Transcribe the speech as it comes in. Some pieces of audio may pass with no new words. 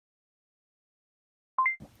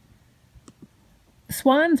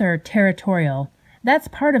Swans are territorial. That's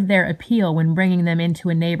part of their appeal when bringing them into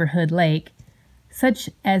a neighborhood lake, such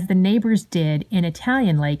as the neighbors did in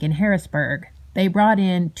Italian Lake in Harrisburg. They brought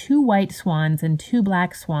in 2 white swans and 2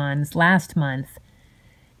 black swans last month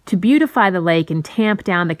to beautify the lake and tamp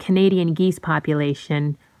down the Canadian geese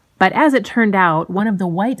population. But as it turned out, one of the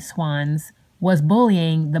white swans was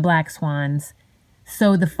bullying the black swans.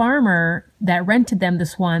 So the farmer that rented them the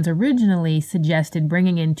swans originally suggested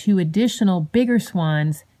bringing in 2 additional bigger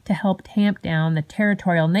swans to help tamp down the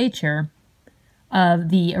territorial nature of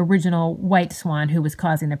the original white swan who was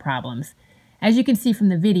causing the problems. As you can see from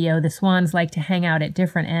the video, the swans like to hang out at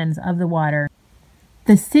different ends of the water.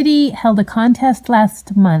 The city held a contest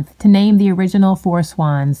last month to name the original 4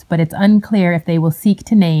 swans, but it's unclear if they will seek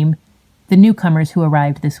to name the newcomers who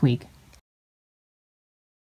arrived this week.